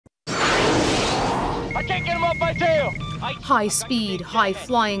I can't get him off my tail. High-speed,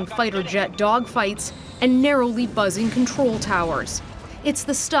 high-flying fighter jet dogfights and narrowly buzzing control towers. It's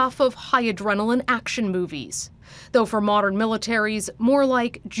the stuff of high-adrenaline action movies, though for modern militaries, more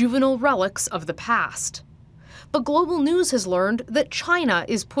like juvenile relics of the past. But global news has learned that China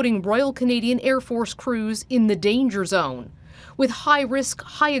is putting Royal Canadian Air Force crews in the danger zone, with high-risk,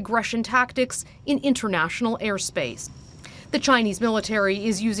 high-aggression tactics in international airspace. The Chinese military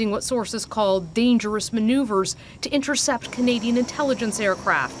is using what sources call dangerous maneuvers to intercept Canadian intelligence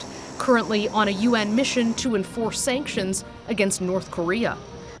aircraft, currently on a UN mission to enforce sanctions against North Korea.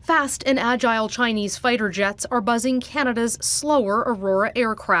 Fast and agile Chinese fighter jets are buzzing Canada's slower Aurora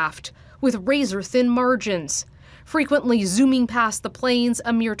aircraft, with razor-thin margins, frequently zooming past the planes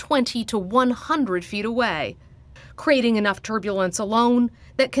a mere 20 to 100 feet away, creating enough turbulence alone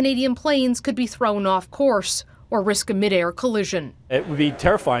that Canadian planes could be thrown off course or risk a mid-air collision. It would be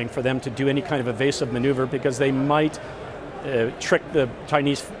terrifying for them to do any kind of evasive maneuver because they might trick the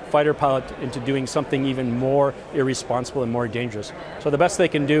Chinese fighter pilot into doing something even more irresponsible and more dangerous. So the best they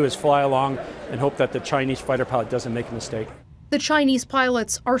can do is fly along and hope that the Chinese fighter pilot doesn't make a mistake. The Chinese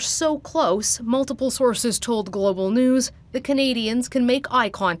pilots are so close, multiple sources told Global News the Canadians can make eye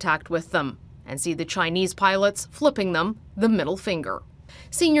contact with them and see the Chinese pilots flipping them the middle finger.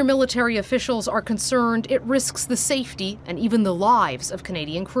 Senior military officials are concerned it risks the safety and even the lives of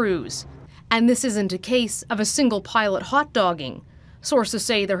Canadian crews. And this isn't a case of a single pilot hot-dogging. Sources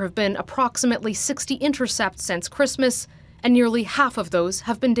say there have been approximately 60 intercepts since Christmas, and nearly half of those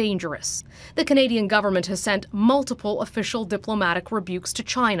have been dangerous. The Canadian government has sent multiple official diplomatic rebukes to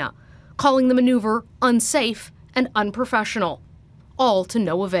China, calling the maneuver unsafe and unprofessional, all to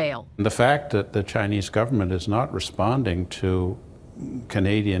no avail. The fact that the Chinese government is not responding to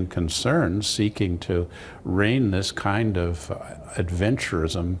Canadian concerns seeking to rein this kind of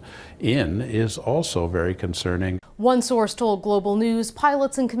adventurism in is also very concerning. One source told Global News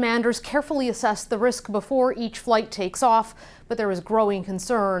pilots and commanders carefully assess the risk before each flight takes off, but there is growing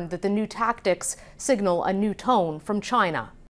concern that the new tactics signal a new tone from China.